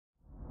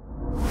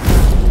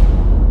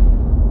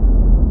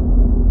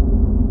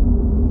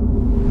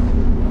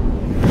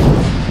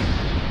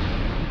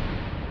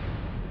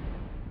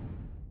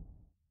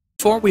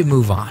Before we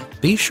move on,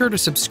 be sure to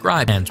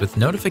subscribe and with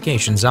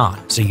notifications on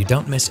so you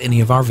don't miss any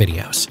of our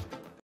videos.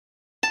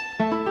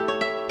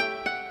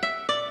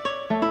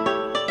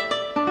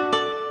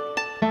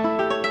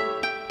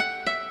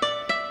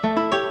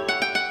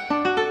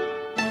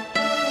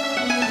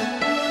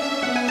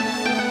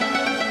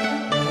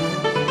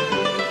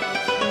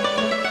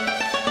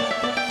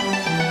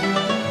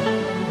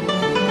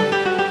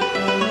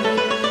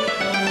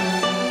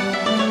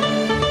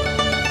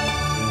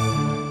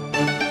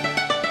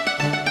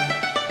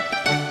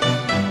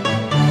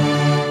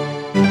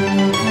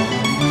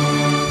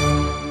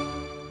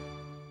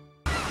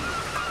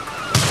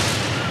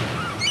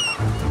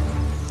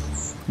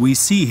 We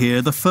see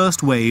here the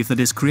first wave that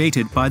is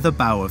created by the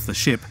bow of the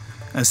ship.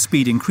 As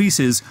speed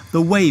increases,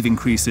 the wave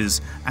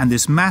increases, and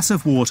this mass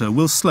of water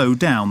will slow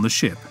down the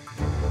ship.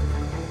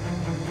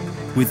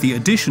 With the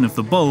addition of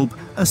the bulb,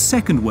 a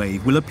second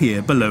wave will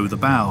appear below the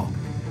bow.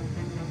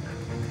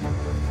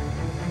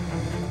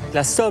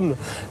 La somme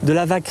de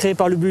la vague créée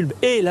par le bulbe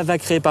et la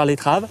vague créée par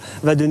l'étrave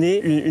va donner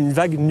une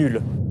vague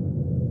nulle.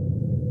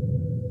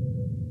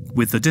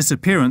 With the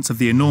disappearance of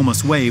the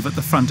enormous wave at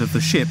the front of the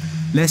ship,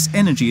 less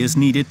energy is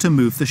needed to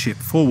move the ship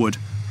forward.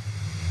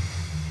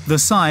 The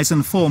size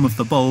and form of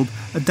the bulb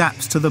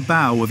adapts to the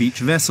bow of each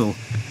vessel.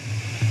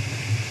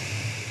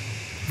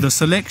 The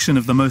selection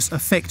of the most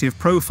effective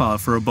profile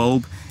for a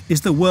bulb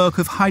is the work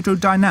of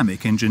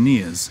hydrodynamic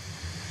engineers.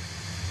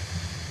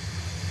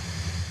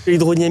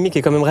 L'hydrodynamique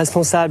est quand même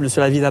responsable sur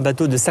la vie d'un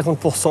bateau de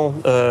 50%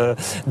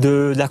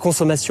 de la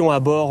consommation à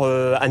bord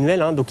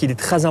annuelle, donc il est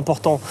très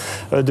important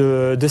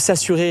de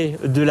s'assurer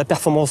de la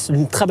performance,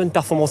 d'une très bonne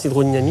performance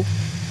hydrodynamique.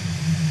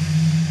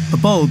 A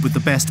bulb with the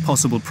best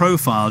possible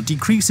profile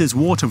decreases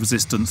water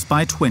resistance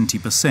by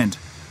 20%.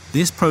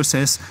 This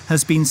process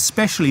has been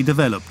specially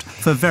developed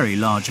for very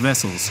large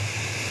vessels.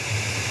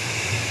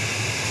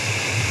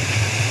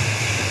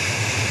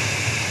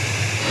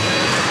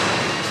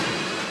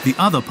 The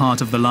other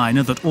part of the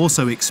liner that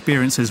also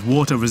experiences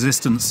water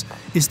resistance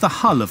is the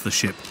hull of the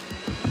ship.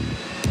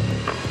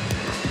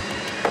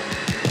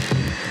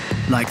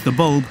 Like the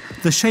bulb,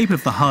 the shape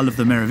of the hull of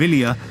the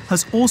Meraviglia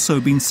has also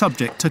been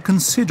subject to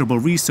considerable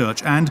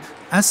research and,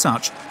 as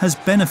such, has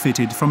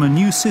benefited from a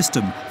new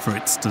system for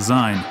its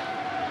design.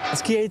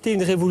 Ce qui a été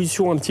une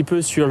révolution un petit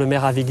peu sur le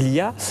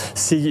Meraviglia,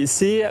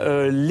 c'est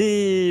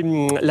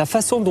la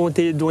façon dont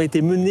a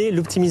été menée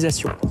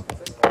l'optimisation.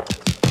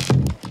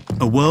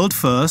 A world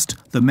first,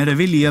 the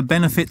Meraviglia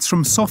benefits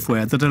from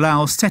software that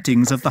allows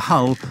settings of the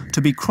hull to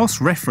be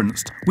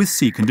cross-referenced with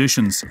sea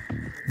conditions.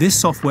 This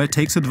software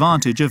takes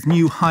advantage of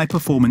new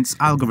high-performance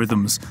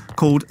algorithms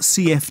called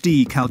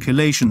CFD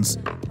calculations.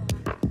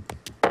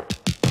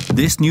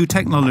 This new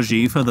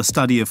technology for the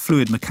study of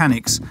fluid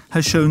mechanics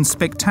has shown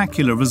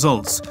spectacular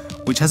results,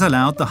 which has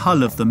allowed the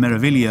hull of the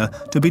Meraviglia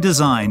to be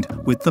designed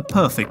with the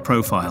perfect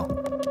profile.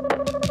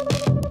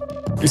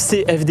 Le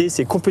CFD,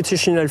 c'est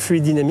Computational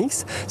Fluid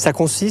Dynamics. Ça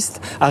consiste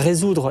à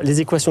résoudre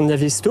les équations de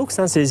Navier-Stokes,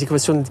 c'est les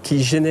équations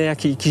qui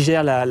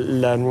gèrent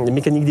la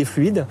mécanique des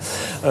fluides,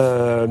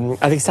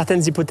 avec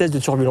certaines hypothèses de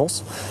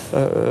turbulence,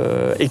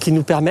 et qui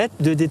nous permettent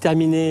de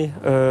déterminer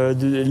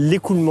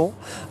l'écoulement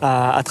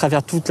à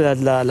travers toute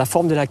la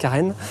forme de la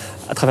carène,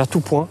 à travers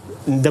tout point,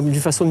 d'une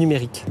façon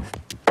numérique.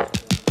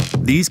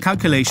 These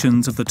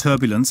calculations of the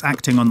turbulence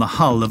acting on the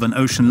hull of an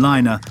ocean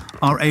liner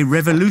are a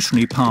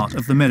revolutionary part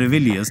of the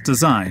Meraviglia's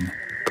design.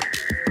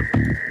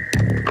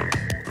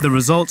 The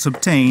results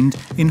obtained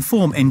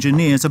inform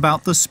engineers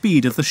about the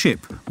speed of the ship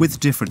with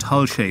different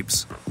hull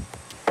shapes.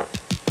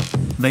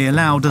 They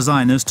allow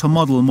designers to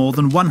model more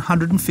than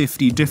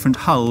 150 different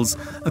hulls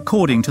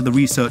according to the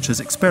researchers'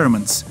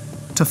 experiments,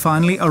 to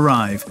finally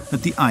arrive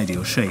at the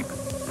ideal shape.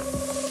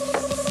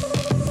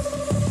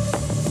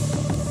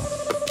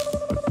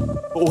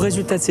 Au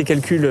résultat de ces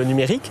calculs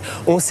numériques,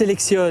 on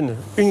sélectionne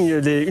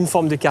une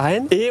forme de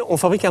carène et on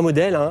fabrique un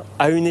modèle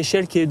à une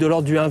échelle qui est de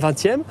l'ordre du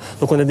 1/20e.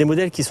 Donc on a des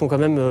modèles qui sont quand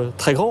même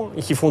très grands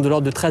et qui font de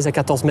l'ordre de 13 à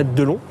 14 mètres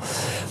de long.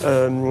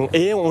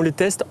 Et on les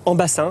teste en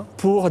bassin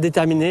pour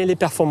déterminer les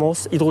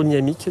performances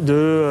hydrodynamiques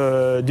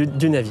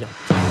du navire.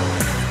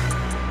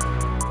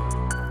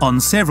 On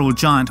several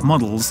giant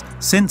models,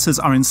 sensors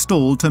are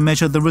installed to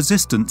measure the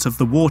resistance of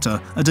the water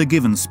at a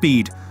given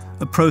speed,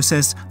 a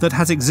process that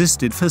has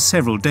existed for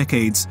several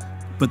decades,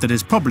 but that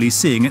is probably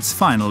seeing its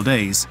final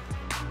days.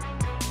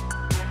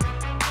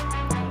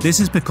 This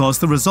is because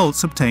the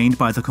results obtained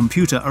by the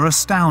computer are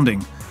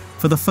astounding.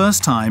 For the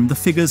first time, the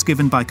figures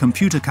given by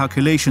computer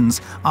calculations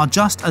are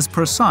just as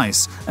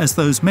precise as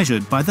those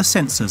measured by the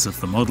sensors of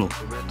the model.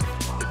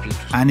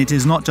 And it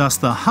is not just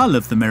the hull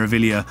of the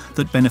Meraviglia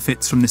that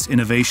benefits from this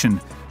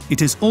innovation,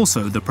 it is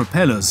also the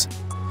propellers.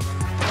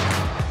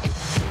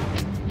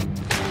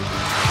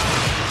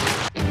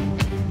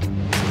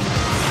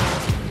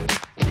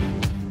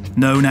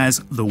 Known as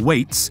the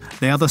weights,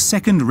 they are the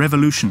second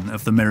revolution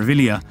of the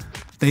Meraviglia.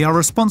 They are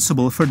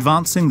responsible for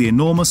advancing the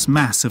enormous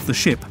mass of the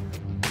ship.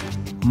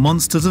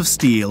 Monsters of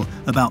steel,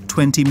 about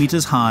 20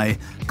 meters high,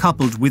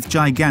 coupled with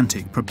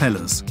gigantic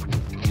propellers.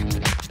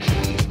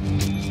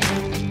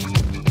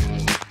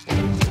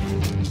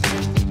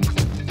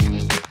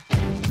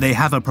 They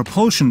have a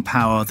propulsion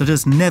power that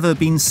has never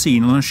been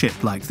seen on a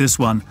ship like this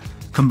one.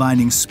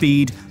 Combining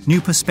speed, new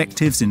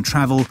perspectives in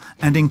travel,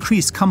 and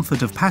increased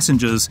comfort of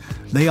passengers,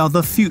 they are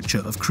the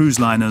future of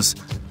cruise liners.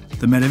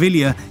 The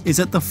Meraviglia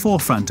is at the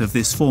forefront of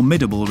this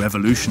formidable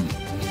revolution.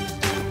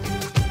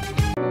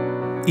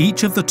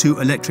 Each of the two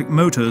electric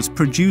motors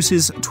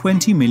produces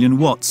 20 million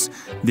watts,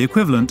 the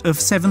equivalent of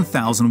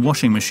 7,000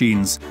 washing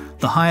machines,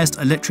 the highest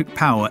electric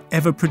power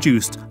ever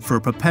produced for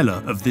a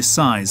propeller of this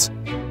size.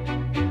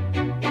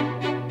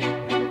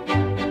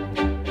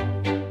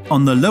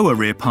 On the lower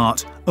rear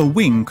part, a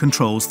wing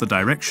controls the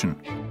direction.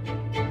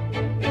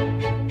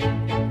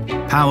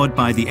 Powered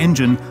by the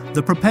engine,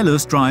 the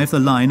propellers drive the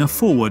liner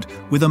forward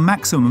with a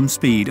maximum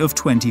speed of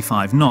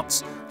 25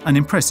 knots, an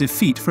impressive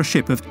feat for a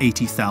ship of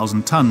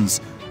 80,000 tons,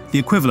 the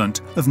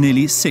equivalent of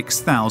nearly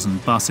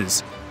 6,000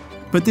 buses.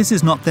 But this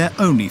is not their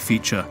only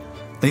feature.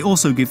 They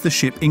also give the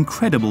ship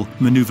incredible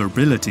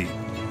maneuverability.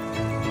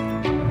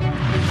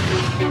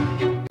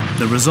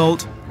 The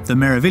result? The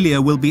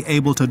Meraviglia will be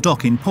able to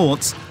dock in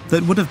ports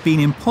that would have been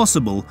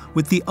impossible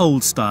with the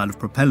old style of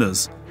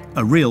propellers,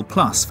 a real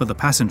plus for the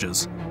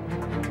passengers.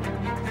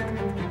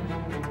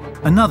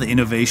 Another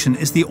innovation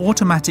is the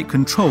automatic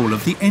control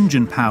of the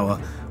engine power,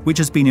 which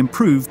has been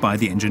improved by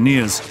the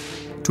engineers,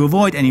 to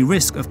avoid any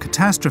risk of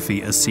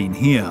catastrophe as seen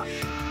here.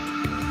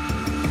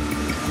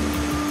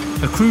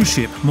 A cruise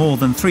ship more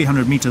than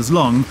 300 meters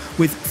long,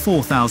 with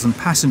 4,000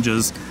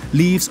 passengers,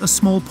 leaves a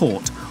small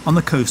port on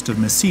the coast of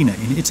Messina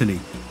in Italy.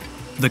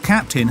 The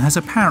captain has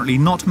apparently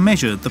not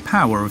measured the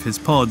power of his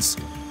pods.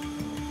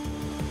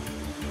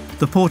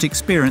 The port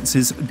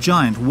experiences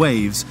giant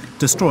waves,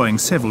 destroying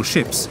several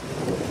ships.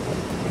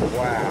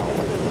 Wow.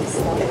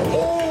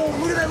 Oh,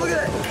 look at that, look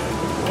at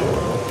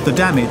that! The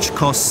damage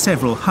costs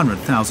several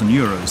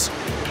 €100,000.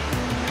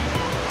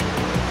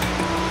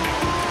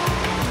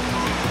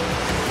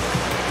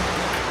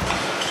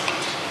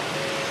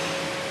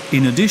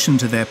 In addition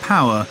to their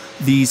power,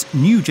 these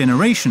new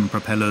generation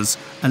propellers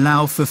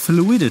allow for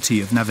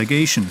fluidity of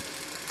navigation.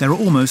 There are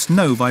almost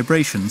no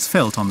vibrations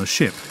felt on the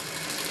ship.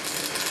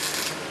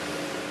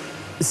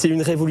 C'est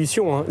une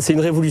révolution, hein. C'est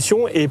une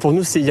révolution et pour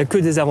nous, il n'y a que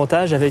des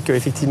avantages avec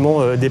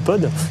effectivement des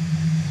pods.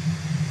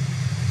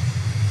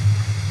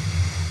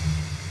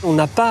 On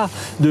n'a pas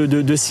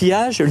de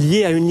sillage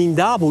lié à une ligne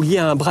d'arbre ou lié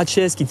à un bras de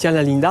chaise qui tient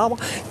la ligne d'arbre,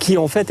 qui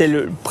en fait est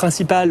le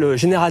principal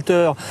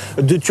générateur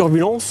de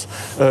turbulence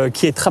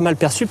qui est très mal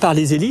perçu par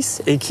les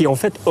hélices et qui en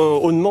fait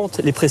augmente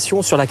les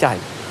pressions sur la carène.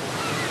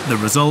 The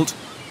result,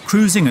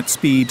 cruising at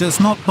speed does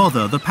not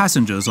bother the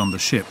passengers on the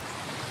ship.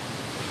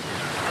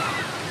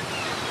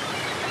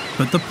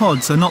 But the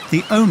pods are not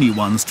the only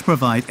ones to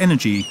provide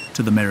energy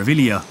to the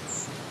Meraviglia.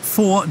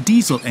 4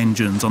 diesel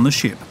engines on the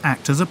ship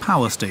act as a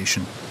power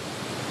station.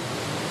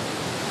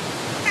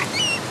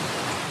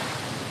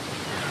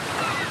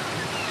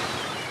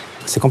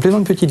 C'est complètement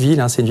une petite ville,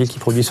 hein. C'est une ville qui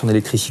produit son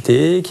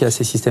électricité, qui a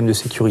ses systèmes de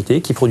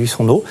sécurité, qui produit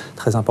son eau,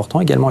 très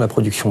important, également la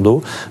production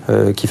d'eau,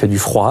 qui fait du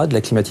froid, de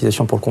la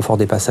climatisation pour le confort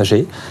des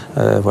passagers.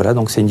 Voilà,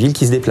 donc c'est une ville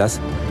qui se déplace.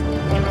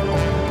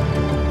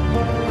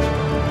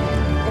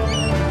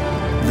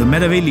 The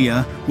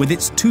Meraviglia, with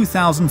its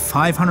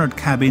 2,500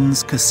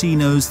 cabins,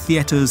 casinos,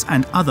 theatres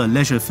and other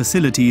leisure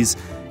facilities,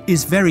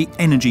 is very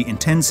energy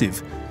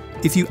intensive.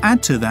 If you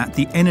add to that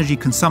the energy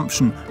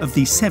consumption of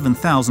the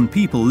 7,000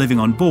 people living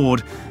on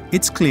board,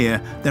 it's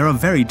clear there are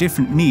very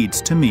different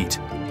needs to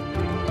meet.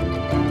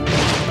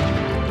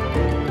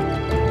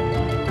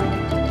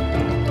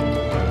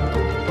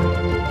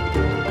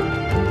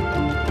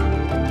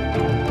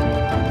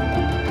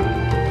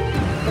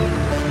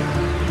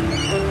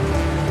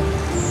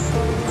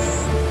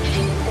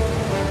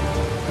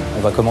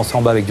 On va commencer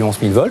en bas avec du 11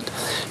 000 volts,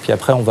 puis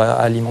après on va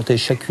alimenter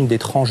chacune des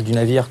tranches du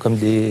navire comme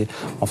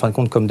en fin de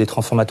compte comme des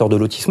transformateurs de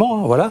lotissement,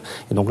 hein, voilà.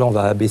 Et donc là on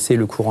va abaisser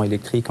le courant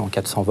électrique en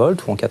 400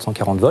 volts ou en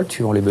 440 volts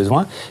suivant les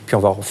besoins, puis on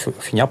va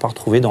finir par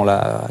trouver dans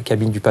la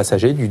cabine du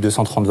passager du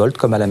 230 volts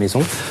comme à la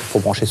maison pour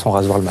brancher son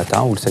rasoir le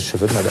matin ou le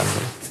sèche-cheveux de madame.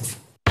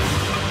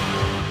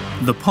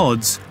 The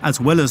pods,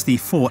 as well as the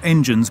 4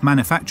 engines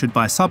manufactured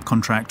by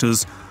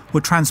subcontractors,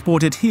 were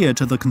transported here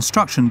to the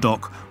construction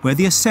dock where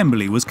the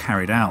assembly was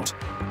carried out.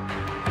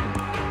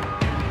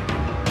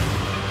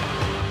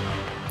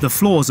 The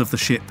floors of the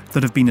ship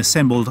that have been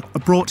assembled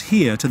are brought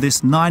here to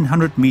this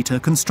 900-metre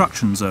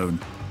construction zone.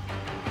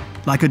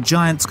 Like a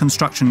giant's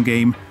construction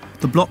game,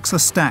 the blocks are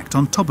stacked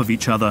on top of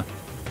each other.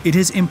 It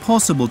is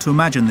impossible to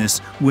imagine this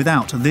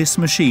without this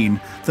machine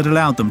that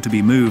allowed them to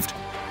be moved.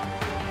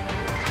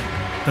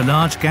 The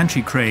large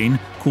gantry crane,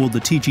 called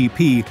the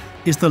TGP,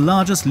 is the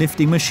largest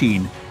lifting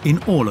machine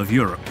in all of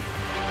Europe.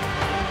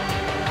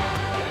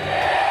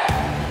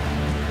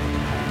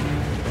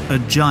 A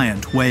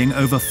giant weighing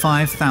over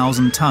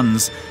 5,000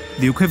 tons,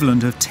 the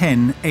equivalent of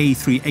 10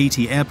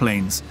 A380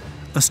 airplanes,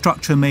 a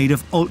structure made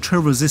of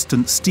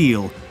ultra-resistant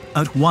steel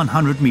at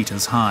 100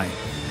 meters high.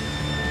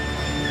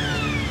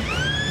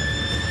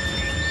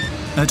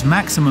 At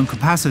maximum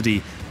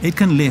capacity, it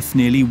can lift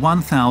nearly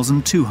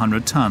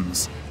 1,200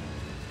 tons.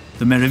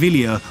 The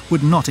Meraviglia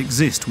would not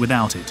exist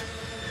without it.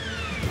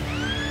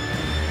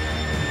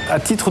 À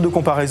titre de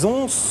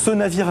comparaison, ce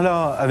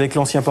navire-là, avec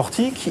l'ancien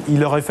portique,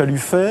 il aurait fallu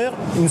faire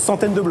une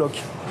centaine de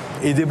blocs.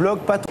 Et des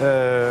blocs pas...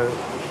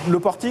 le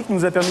portique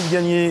nous a permis de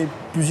gagner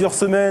plusieurs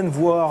semaines,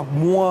 voire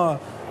mois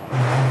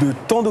de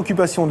temps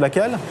d'occupation de la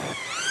cale.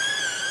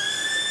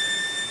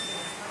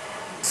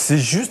 C'est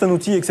juste un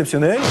outil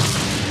exceptionnel.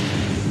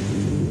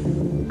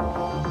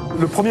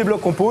 Le premier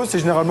bloc qu'on pose, c'est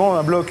généralement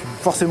un bloc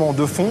forcément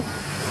de fond,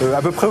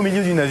 à peu près au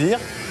milieu du navire.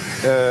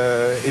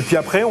 Et puis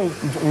après, on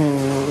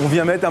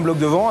vient mettre un bloc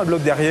devant, un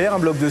bloc derrière, un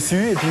bloc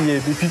dessus, et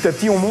puis petit à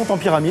petit, on monte en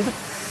pyramide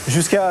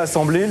jusqu'à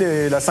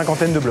assembler la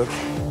cinquantaine de blocs.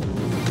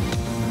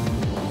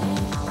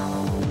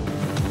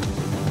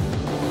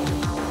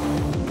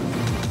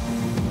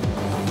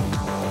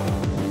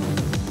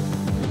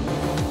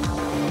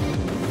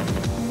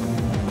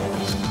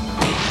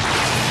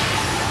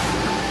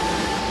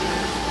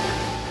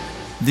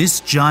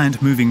 This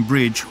giant moving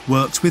bridge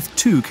works with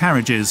 2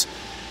 carriages.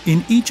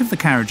 In each of the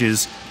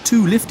carriages,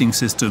 2 lifting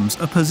systems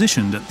are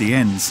positioned at the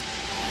ends.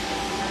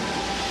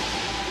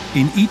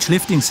 In each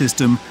lifting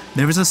system,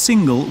 there is a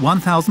single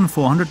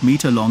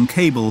 1,400-metre long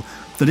cable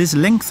that is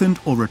lengthened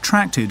or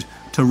retracted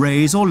to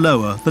raise or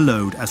lower the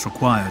load as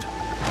required.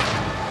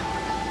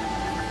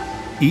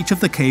 Each of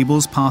the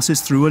cables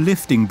passes through a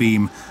lifting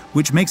beam,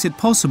 which makes it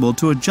possible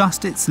to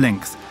adjust its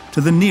length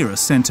to the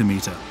nearest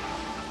centimetre.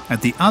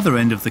 At the other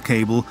end of the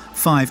cable,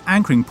 5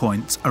 anchoring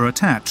points are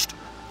attached.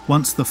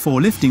 Once the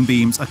 4 lifting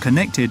beams are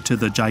connected to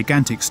the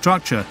gigantic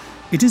structure,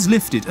 it is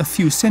lifted a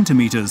few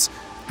centimetres,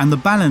 and the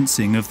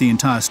balancing of the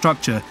entire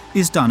structure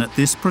is done at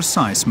this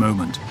precise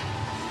moment.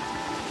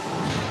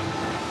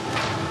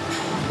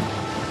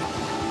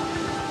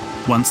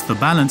 Once the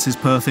balance is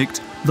perfect,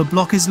 the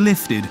block is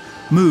lifted,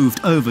 moved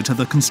over to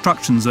the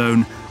construction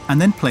zone, and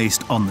then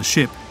placed on the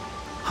ship.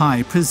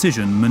 High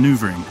precision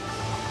manoeuvring.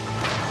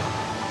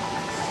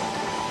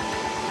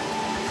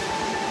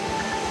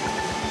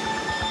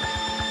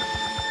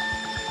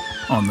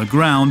 On the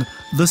ground,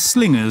 the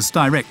slingers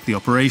direct the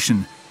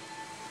operation.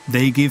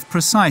 They give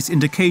precise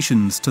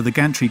indications to the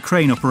gantry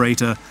crane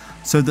operator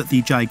so that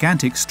the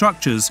gigantic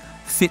structures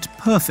fit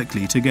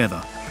perfectly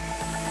together.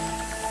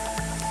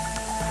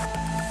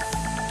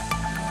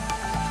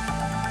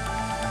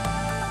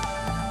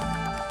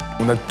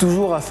 On a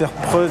toujours à faire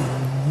preuve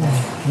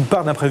d'une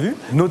part d'imprévu,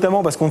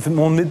 notamment parce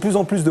qu'on met de plus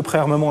en plus de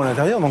préarmement à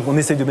l'intérieur, donc on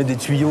essaye de mettre des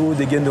tuyaux,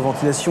 des gaines de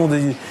ventilation,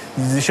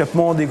 des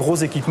échappements, des gros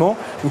équipements.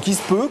 Donc il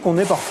se peut qu'on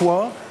ait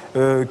parfois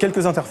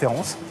quelques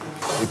interférences.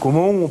 Et qu'au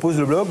moment où on pose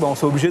le bloc, on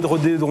soit obligé de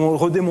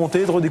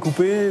redémonter, de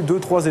redécouper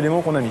 2-3 éléments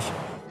qu'on a mis.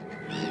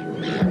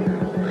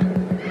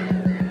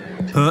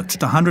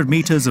 Perched 100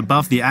 meters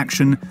above the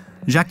action,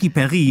 Jackie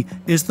Perry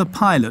is the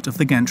pilot of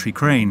the gantry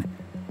crane.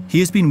 He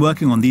has been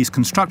working on these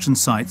construction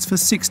sites for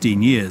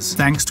 16 years.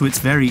 Thanks to its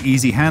very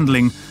easy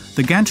handling,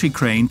 the gantry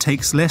crane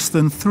takes less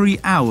than 3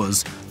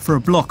 hours for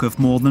a block of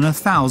more than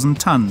 1,000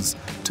 tons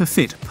to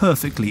fit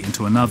perfectly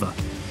into another.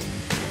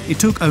 It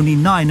took only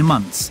 9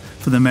 months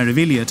for the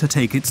Meraviglia to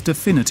take its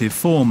definitive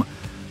form.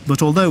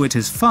 But although it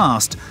is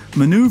fast,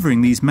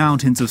 manoeuvring these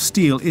mountains of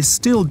steel is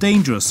still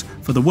dangerous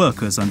for the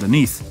workers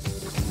underneath.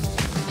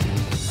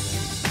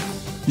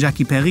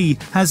 Jackie Perry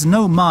has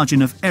no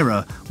margin of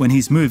error when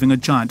he's moving a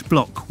giant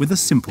block with a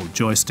simple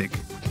joystick.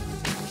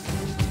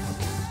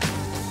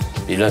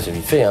 Et là, c'est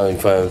vite fait. Une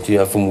fois qu'il y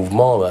a un faux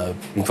mouvement,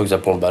 une fois que ça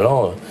prend le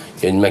ballon,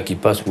 il y a une main qui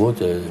passe ou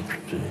autre,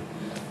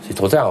 c'est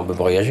trop tard, on ne peut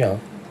pas réagir.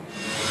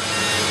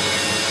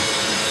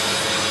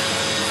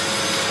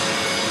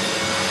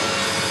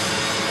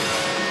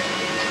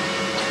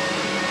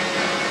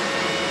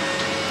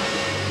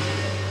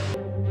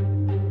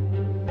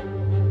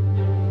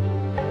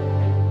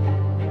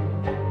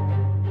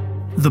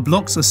 The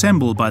blocks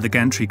assembled by the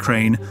gantry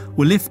crane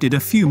were lifted a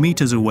few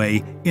meters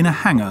away in a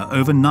hangar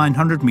over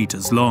 900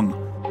 meters long.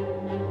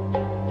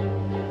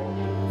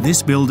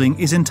 This building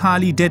is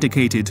entirely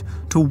dedicated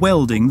to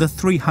welding the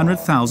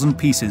 300,000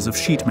 pieces of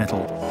sheet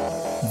metal.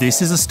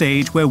 This is a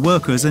stage where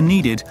workers are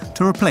needed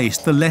to replace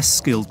the less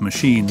skilled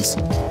machines.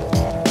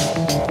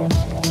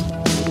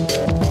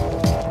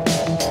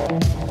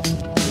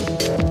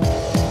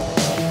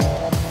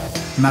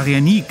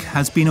 Marianique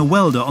has been a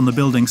welder on the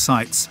building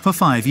sites for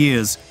 5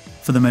 years.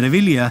 For the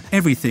Meraviglia,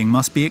 everything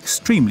must be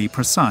extremely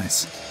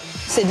precise.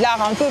 C'est de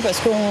l'art un peu parce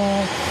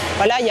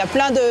voilà, y a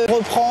plein de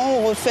reprend,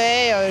 on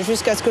refait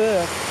jusqu'à ce que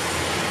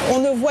on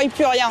ne voie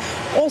plus rien.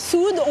 On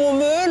soude, on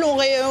meule,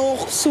 on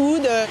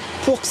ressoude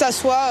pour que ça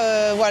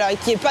soit voilà,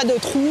 qu'il n'y ait pas de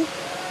trou.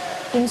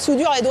 Une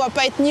soudure, elle doit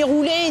pas être ni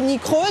roulée ni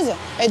creuse,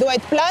 elle doit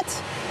être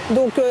plate.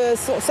 Donc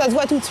ça se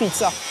voit tout de suite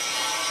ça.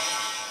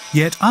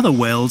 Yet other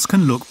welds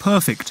can look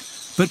perfect,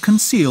 but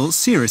conceal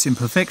serious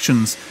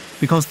imperfections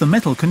because the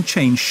metal can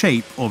change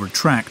shape or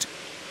retract.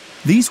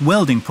 These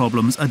welding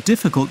problems are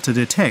difficult to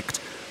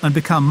detect and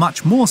become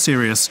much more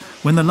serious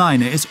when the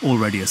liner is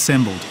already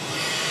assembled.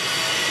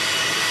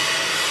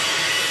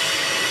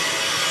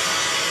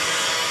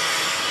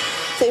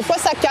 Des fois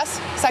ça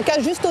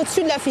casse juste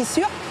au-dessus de la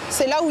fissure,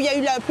 c'est là où il y a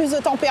eu la plus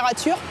de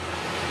température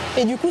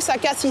et du coup ça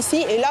casse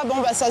ici et là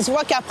ça se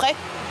voit qu'après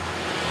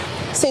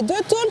C'est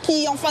deux tôles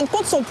qui, en fin de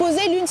compte, sont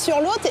posées l'une sur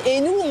l'autre et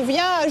nous, on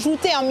vient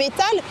ajouter un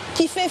métal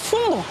qui fait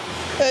fondre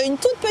une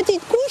toute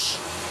petite couche,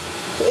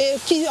 et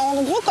qui,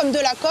 en gros, comme de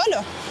la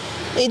colle.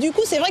 Et du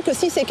coup, c'est vrai que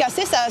si c'est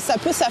cassé, ça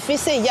peut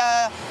s'affaisser. Il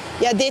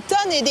y a des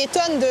tonnes et des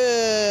tonnes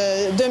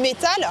de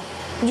métal.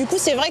 Du coup,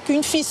 c'est vrai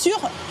qu'une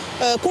fissure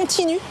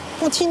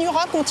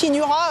continuera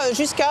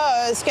jusqu'à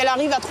ce qu'elle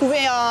arrive à trouver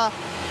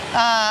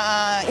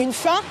une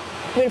fin.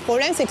 Mais le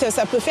problème, c'est que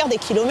ça peut faire des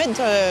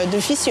kilomètres de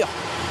fissures.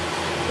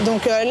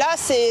 Donc là,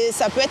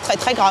 ça peut être très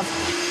très grave.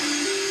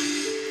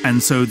 And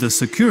so the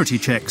security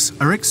checks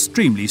are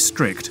extremely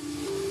strict.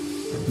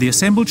 The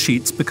assembled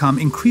sheets become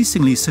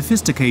increasingly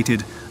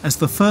sophisticated as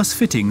the first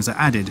fittings are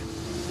added.